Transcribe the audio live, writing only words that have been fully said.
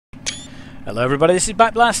Hello everybody, this is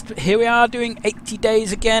Backblast. Here we are doing 80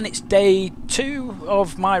 days again. It's day 2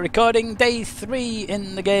 of my recording, day 3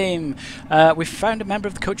 in the game. We've found a member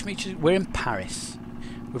of the Coachmakers. We're in Paris.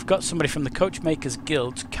 We've got somebody from the Coachmakers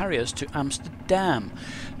Guild to carry us to Amsterdam.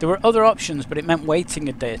 There were other options, but it meant waiting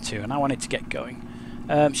a day or two, and I wanted to get going.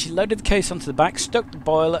 She loaded the case onto the back, stoked the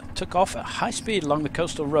boiler, took off at high speed along the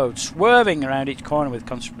coastal road, swerving around each corner with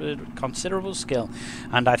considerable skill,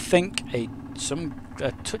 and I think a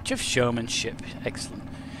touch of showmanship. Excellent.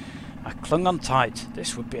 I clung on tight.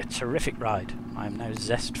 This would be a terrific ride. I am now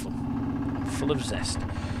zestful. I'm full of zest.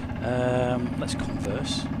 Let's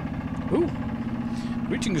converse. Ooh.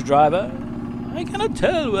 Greetings, driver. I cannot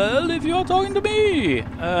tell well if you're talking to me.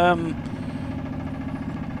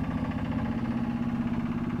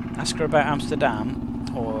 Ask her about Amsterdam,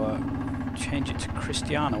 or change it to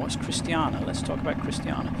Christiana. What's Christiana? Let's talk about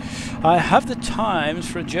Christiana. I have the times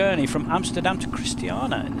for a journey from Amsterdam to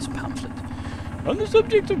Christiana in this pamphlet. On the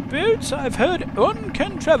subject of boats, I've heard one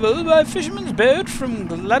can travel by fisherman's boat from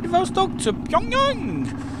Vladivostok to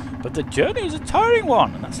Pyongyang. But the journey is a tiring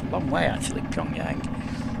one, and that's a long way actually, Pyongyang.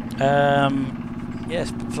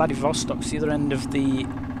 Yes, but Vladivostok's the other end of the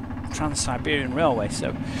Trans-Siberian Railway,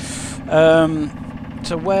 so...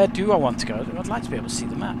 So where do I want to go? I'd like to be able to see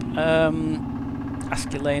the map.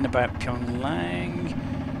 Ask Elaine about Pyongyang,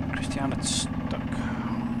 Christiana Stock,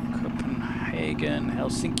 Copenhagen,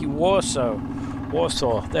 Helsinki, Warsaw.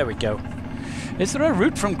 Warsaw, there we go. Is there a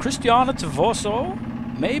route from Christiana to Warsaw?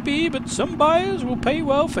 Maybe, but some buyers will pay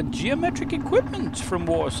well for geometric equipment from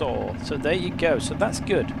Warsaw. So there you go. So that's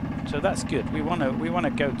good. So that's good. We wanna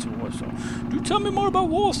go to Warsaw. Do tell me more about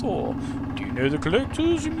Warsaw. Do you know the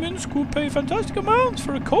collectors in Minsk who pay fantastic amounts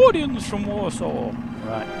for accordions from Warsaw?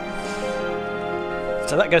 Right.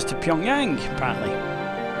 So that goes to Pyongyang, apparently.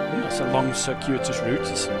 That's a long circuitous route.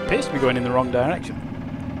 It appears to be going in the wrong direction.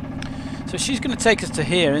 So she's going to take us to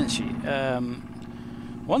here, isn't she?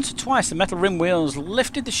 Once or twice the metal rim wheels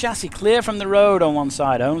lifted the chassis clear from the road on one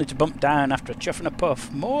side, only to bump down after a chuff and a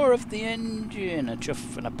puff. More of the engine. A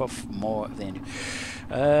chuff and a puff. More of the engine.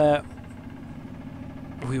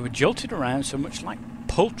 We were jolted around so much like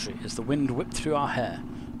poultry as the wind whipped through our hair.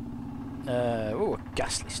 Oh, a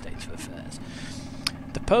ghastly state of affairs.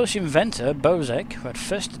 The Polish inventor, Bozek, who had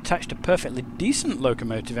first attached a perfectly decent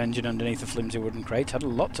locomotive engine underneath a flimsy wooden crate, had a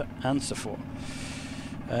lot to answer for.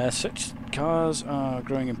 Such cars are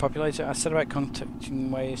growing in popularity. I said about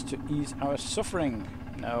contacting ways to ease our suffering.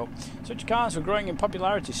 No. Such cars were growing in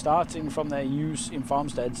popularity, starting from their use in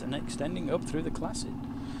farmsteads and extending up through the classes.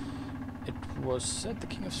 It was said the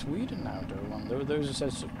King of Sweden now drove one. There were those who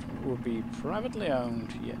said it would be privately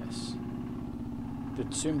owned. Yes. It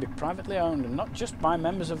would soon be privately owned, and not just by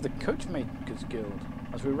members of the Coachmakers Guild.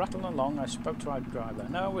 As we rattled along, I spoke to our driver.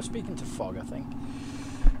 No, we're speaking to Fogg, I think.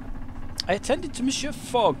 I attended to Monsieur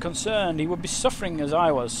Fogg, concerned he would be suffering as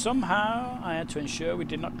I was. Somehow, I had to ensure we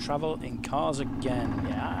did not travel in cars again.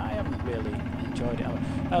 Yeah, I haven't really enjoyed it.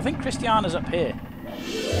 I think Christiana's up here.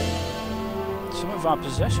 Some of our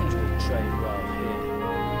possessions will trade well here.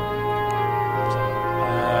 So,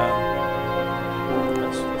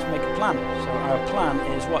 let's make a plan. So our plan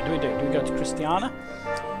is, what do? Do we go to Christiana?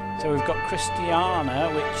 So we've got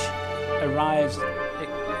Christiana, which arrives,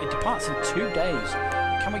 it departs in 2 days.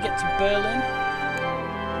 Can we get to Berlin?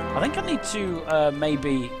 I think I need to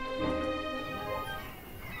maybe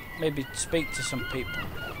speak to some people.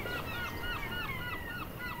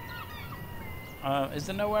 Is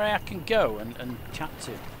there nowhere I can go and chat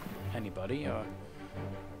to anybody? Or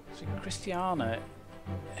so Christiana,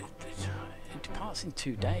 it departs in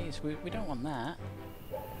 2 days. We don't want that.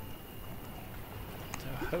 So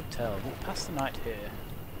a hotel. We'll pass the night here.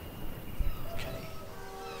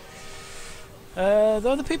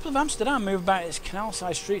 Though the people of Amsterdam move about its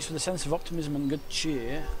canal-sized streets with a sense of optimism and good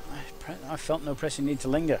cheer, I felt no pressing need to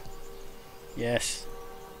linger. Yes.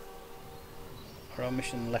 Our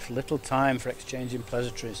omission left little time for exchanging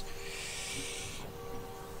pleasantries.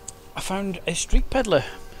 I found a street peddler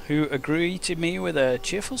who greeted me with a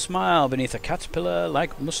cheerful smile beneath a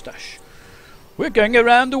caterpillar-like moustache. We're going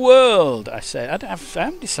around the world, I said. I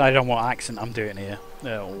haven't decided on what accent I'm doing here.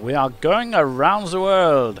 We are going around the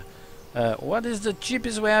world. What is the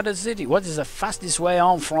cheapest way out of the city? What is the fastest way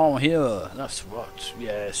on from here? That's what,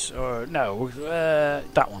 yes, or no,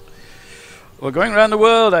 that one. We're going around the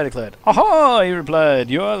world, I declared. Aha, he replied,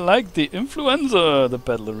 you are like the influenza. The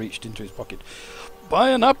peddler reached into his pocket. Buy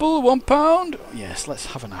an apple, £1? Yes, let's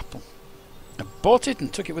have an apple. I bought it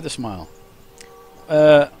and took it with a smile.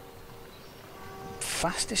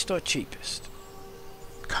 Fastest or cheapest?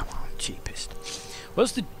 Come on, cheapest.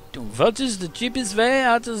 What's the What is the cheapest way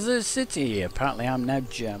out of the city? Apparently I'm now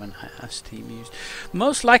German, I asked, he mused.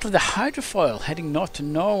 Most likely the hydrofoil, heading north to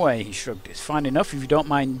Norway, he shrugged. It's fine enough if you don't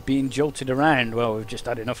mind being jolted around. Well, we've just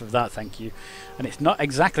had enough of that, thank you. And it's not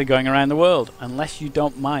exactly going around the world, unless you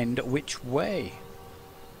don't mind which way.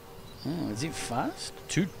 Is it fast?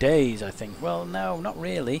 2 days, I think. Well, no, not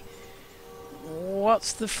really.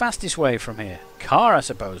 What's the fastest way from here? Car, I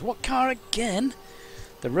suppose. What car again?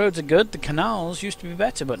 The roads are good, the canals used to be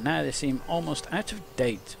better, but now they seem almost out of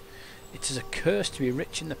date. It is a curse to be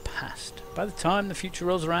rich in the past. By the time the future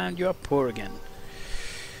rolls around, you are poor again.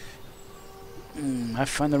 I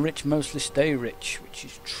find the rich mostly stay rich, which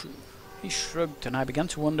is true. He shrugged, and I began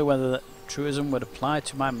to wonder whether that truism would apply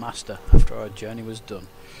to my master after our journey was done.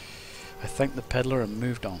 I thanked the peddler and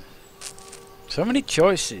moved on. So many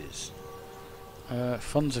choices.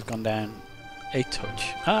 Funds have gone down a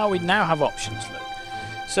touch. Ah, we now have options, look.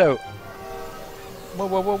 So, whoa,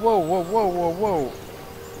 whoa, whoa, whoa, whoa, whoa, whoa, whoa.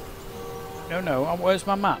 No, where's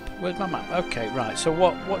my map? Where's my map? Okay, right, so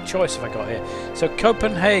what choice have I got here? So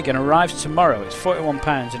Copenhagen arrives tomorrow. It's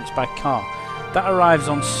 £41 and it's by car. That arrives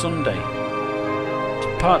on Sunday.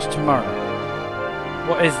 Departs tomorrow.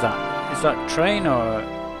 What is that? Is that train or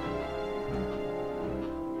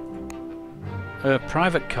a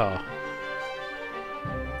private car?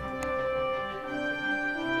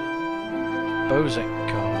 Bozek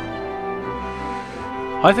car.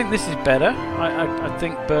 I think this is better. I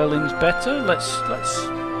think Berlin's better. Let's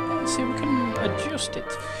see if we can adjust it.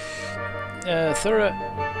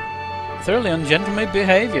 Thoroughly ungentlemanly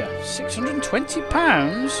behaviour.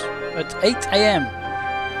 £620 at 8 AM.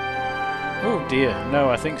 Oh dear, no,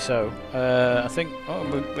 I think so. I think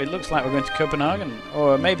it looks like we're going to Copenhagen,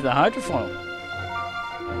 or maybe the hydrofoil.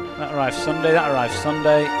 That arrives Sunday. That arrives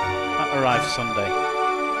Sunday. That arrives Sunday.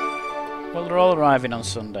 Well, they're all arriving on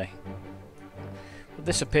Sunday. But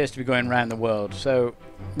this appears to be going round the world, so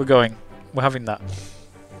we're having that.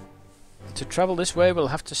 To travel this way, we'll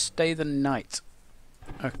have to stay the night.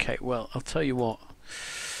 Okay, well, I'll tell you what.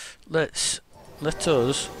 Let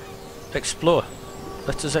us explore.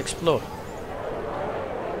 Let us explore.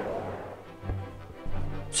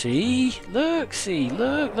 See? Look!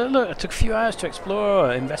 It took a few hours to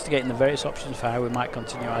explore, investigating the various options for how we might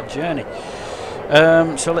continue our journey.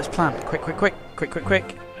 So let's plan. Quick.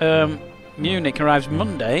 Munich arrives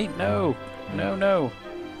Monday. No.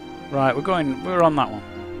 Right, we're on that one.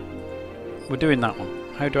 We're doing that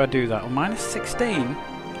one. How do I do that? Well, minus 16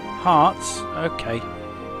 hearts. Okay.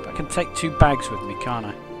 But I can take 2 bags with me, can't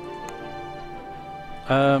I?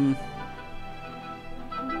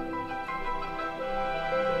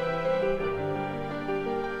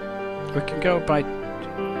 We can go by...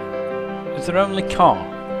 Is there only car?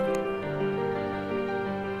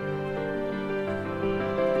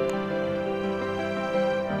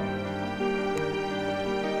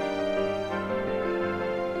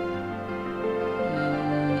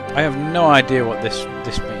 I have no idea what this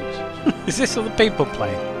means. Is this other people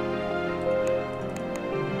playing?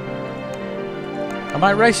 Am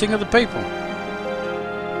I racing other people?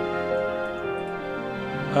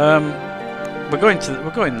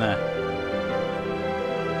 We're going there.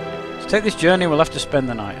 To take this journey, we'll have to spend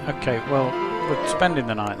the night. Okay, well, we're spending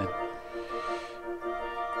the night then.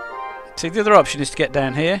 See, the other option is to get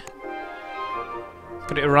down here,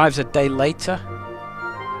 but it arrives a day later.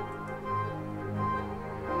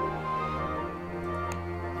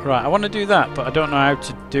 Right, I want to do that, but I don't know how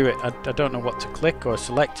to do it. I don't know what to click or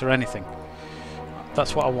select or anything.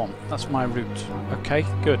 That's what I want. That's my route. Okay,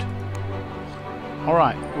 good.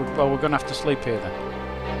 Alright, well, we're going to have to sleep here then.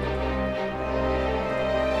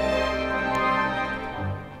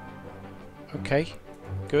 Okay,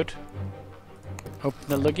 good. Open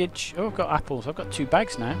the luggage. Oh, I've got apples. I've got 2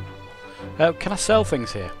 bags now. Can I sell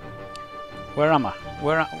things here? Where am I?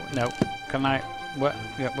 No. Can I...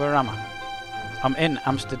 Where am I? I'm in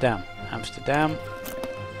Amsterdam.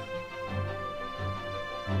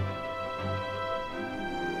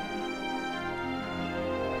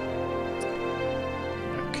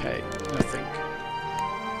 Okay, nothing.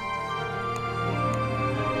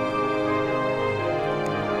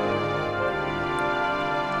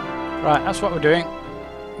 Right, that's what we're doing.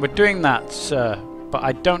 We're doing that, sir. But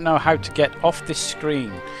I don't know how to get off this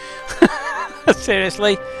screen.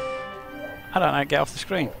 Seriously? I don't know how to get off the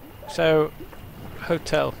screen. So...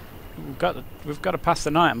 Hotel. We've got to pass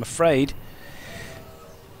the night, I'm afraid.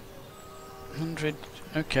 100.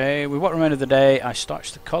 Okay, with what remain of the day, I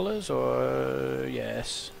starch the collars, or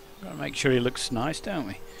yes. Got to make sure he looks nice, don't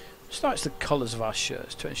we? Starch the collars of our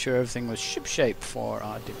shirts to ensure everything was shipshape for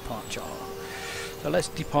our departure. So let's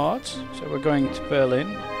depart. So we're going to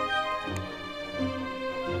Berlin.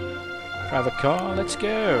 Private car, let's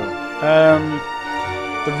go.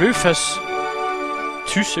 The roof has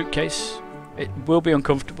 2 suitcases. It will be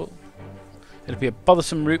uncomfortable. It'll be a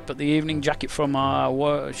bothersome route, but the evening jacket from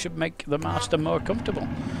our should make the master more comfortable.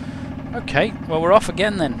 Okay, well we're off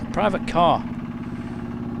again then. Private car.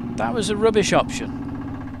 That was a rubbish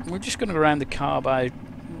option. We're just going to go around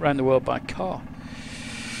the world by car.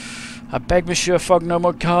 I beg Monsieur Fogg, no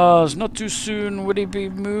more cars. Not too soon. Would he be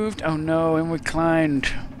moved? Oh no, and reclined.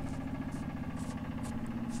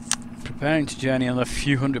 Preparing to journey on a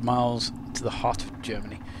few hundred miles to the heart of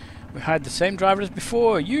Germany. We hired the same driver as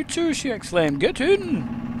before. You too, she exclaimed. Get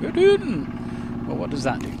in! Get in! Well, what does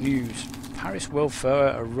that do? News. Paris World Fair,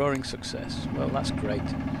 a roaring success. Well, that's great.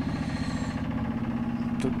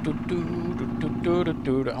 I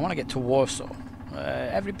want to get to Warsaw.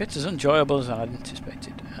 Every bit as enjoyable as I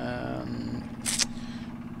anticipated.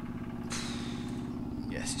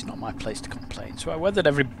 Yes, it's not my place to complain. So I weathered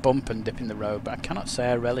every bump and dip in the road, but I cannot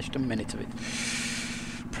say I relished a minute of it.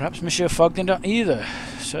 Perhaps Monsieur Fogg did not either.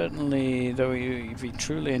 Certainly, though if he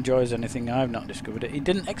truly enjoys anything, I've not discovered it. He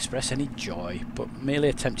didn't express any joy, but merely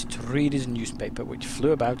attempted to read his newspaper, which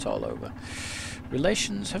flew about all over.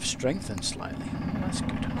 Relations have strengthened slightly. Oh, that's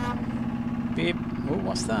good. Beep. Oh,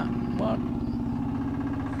 what's that? What?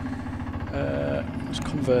 Let's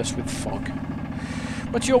converse with Fogg.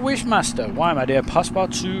 What's your wish, master? Why, my dear,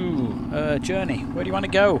 passepartout, journey. Where do you want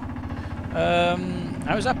to go?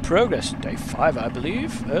 How is that progress? Day 5, I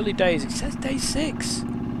believe. Early days. It says day 6.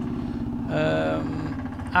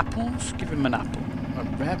 Apples? Give him an apple. A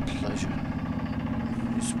rare pleasure.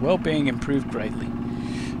 His well-being improved greatly.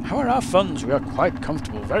 How are our funds? We are quite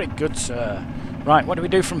comfortable. Very good, sir. Right, what do we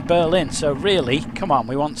do from Berlin? So really, come on,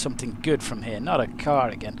 we want something good from here, not a car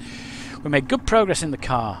again. We made good progress in the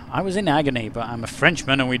car. I was in agony, but I'm a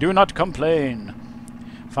Frenchman and we do not complain.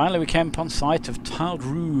 Finally we came upon sight of tiled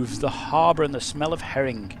roofs, the harbour and the smell of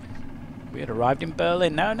herring. We had arrived in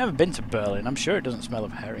Berlin. Now, I've never been to Berlin. I'm sure it doesn't smell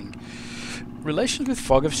of herring. Relations with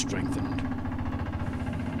Fogg have strengthened.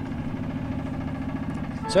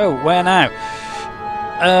 So, where now?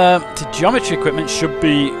 The geometry equipment should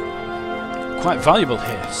be quite valuable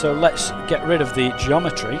here. So let's get rid of the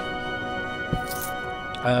geometry.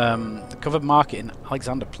 The covered market in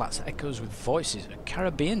Alexanderplatz echoes with voices. A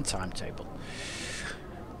Caribbean timetable.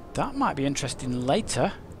 That might be interesting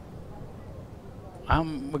later.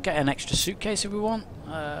 We'll get an extra suitcase if we want.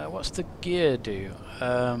 What's the gear do?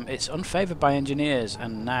 It's unfavoured by engineers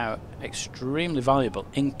and now extremely valuable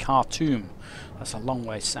in Khartoum. That's a long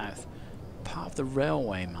way south. Part of the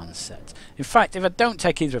railway man set. In fact, if I don't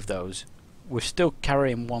take either of those, we're still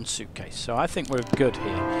carrying 1 suitcase. So I think we're good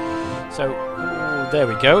here. So, there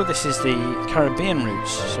we go. This is the Caribbean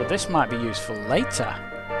routes. So this might be useful later.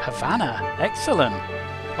 Havana. Excellent.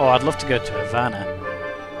 Oh, I'd love to go to Havana.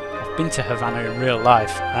 I've been to Havana in real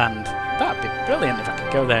life, and that'd be brilliant if I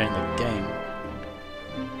could go there in the game.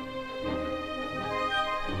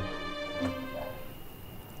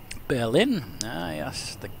 Berlin. Ah,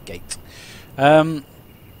 yes, the gate.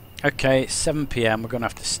 Okay, 7 PM. We're going to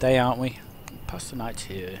have to stay, aren't we? Pass the night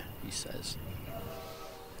here, he says.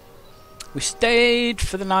 We stayed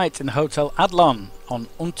for the night in the Hotel Adlon on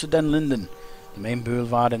Unter den Linden, the main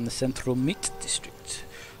boulevard in the central Meat district.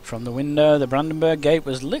 From the window, the Brandenburg Gate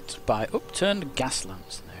was lit by upturned gas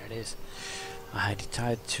lamps. There it is. I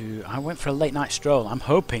went for a late night stroll. I'm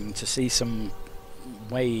hoping to see some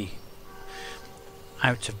way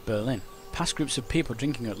out of Berlin. Past groups of people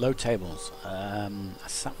drinking at low tables. I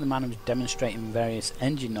sat with the man who was demonstrating various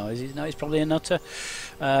engine noises. No, he's probably a nutter.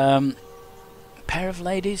 Pair of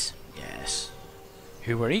ladies? Yes.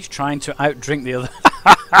 Who were each trying to outdrink the other.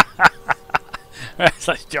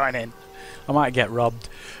 Let's join in. I might get robbed.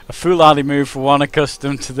 A foolhardy move for one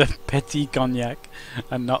accustomed to the petit cognac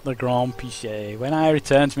and not the grand pichet. When I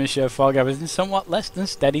returned to Monsieur Fogg, I was in somewhat less than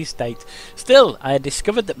steady state. Still, I had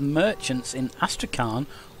discovered that merchants in Astrakhan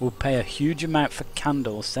will pay a huge amount for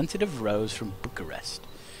candles scented of rose from Bucharest.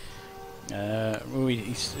 My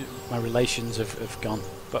relations have gone.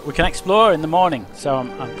 But we can explore in the morning, so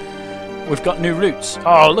we've got new routes.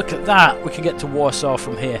 Oh, look at that! We can get to Warsaw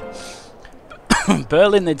from here.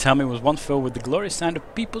 Berlin, they tell me, was once filled with the glorious sound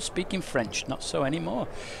of people speaking French. Not so anymore.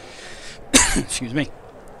 Excuse me.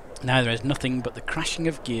 Now there is nothing but the crashing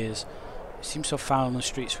of gears. It seems so foul on the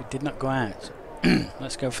streets we did not go out.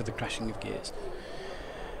 Let's go for the crashing of gears.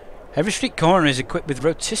 Every street corner is equipped with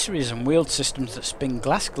rotisseries and wheeled systems that spin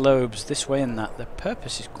glass globes this way and that. Their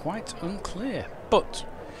purpose is quite unclear. But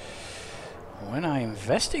when I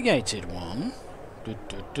investigated one,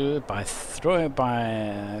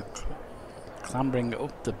 clambering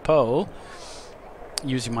up the pole,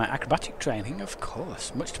 Using my acrobatic training, of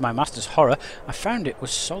course. Much to my master's horror, I found it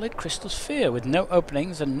was solid crystal sphere with no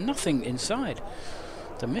openings and nothing inside.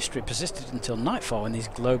 The mystery persisted until nightfall when these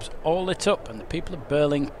globes all lit up and the people of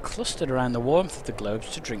Berlin clustered around the warmth of the globes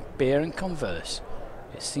to drink beer and converse.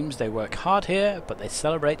 It seems they work hard here, but they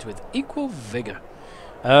celebrate with equal vigour.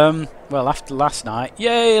 Well, after last night,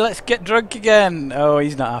 yay, let's get drunk again! Oh,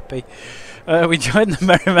 he's not happy. We joined the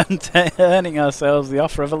merriment, earning ourselves the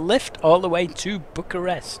offer of a lift all the way to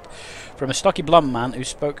Bucharest from a stocky blonde man who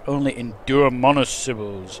spoke only in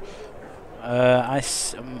monosyllables.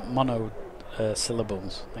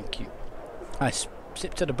 Monosyllables, thank you. I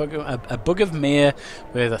sipped at a bug of mere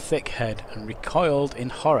with a thick head and recoiled in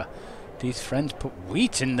horror. These friends put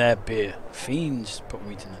wheat in their beer. Fiends put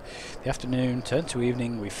wheat in there. The afternoon turned to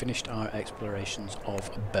evening. We finished our explorations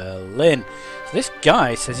of Berlin. So this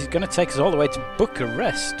guy says he's going to take us all the way to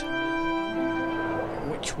Bucharest,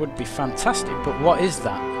 which would be fantastic. But what is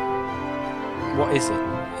that? What is it?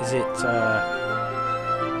 Is it?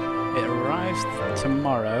 It arrives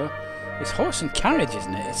tomorrow. It's horse and carriage,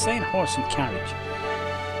 isn't it? It's saying horse and carriage.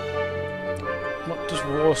 What does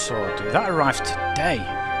Warsaw do? That arrives today.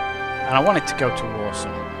 And I wanted to go to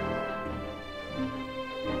Warsaw.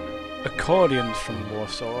 Accordions from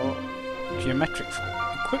Warsaw. Geometric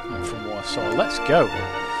equipment from Warsaw. Let's go.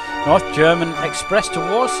 North German Express to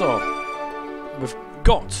Warsaw. We've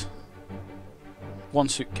got one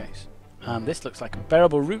suitcase. And this looks like a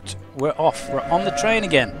bearable route. We're off. We're on the train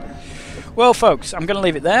again. Well, folks, I'm going to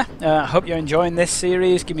leave it there. I hope you're enjoying this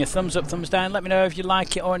series. Give me a thumbs up, thumbs down. Let me know if you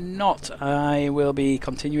like it or not. I will be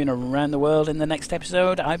continuing around the world in the next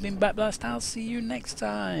episode. I've been Bat Blast. I'll see you next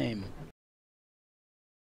time.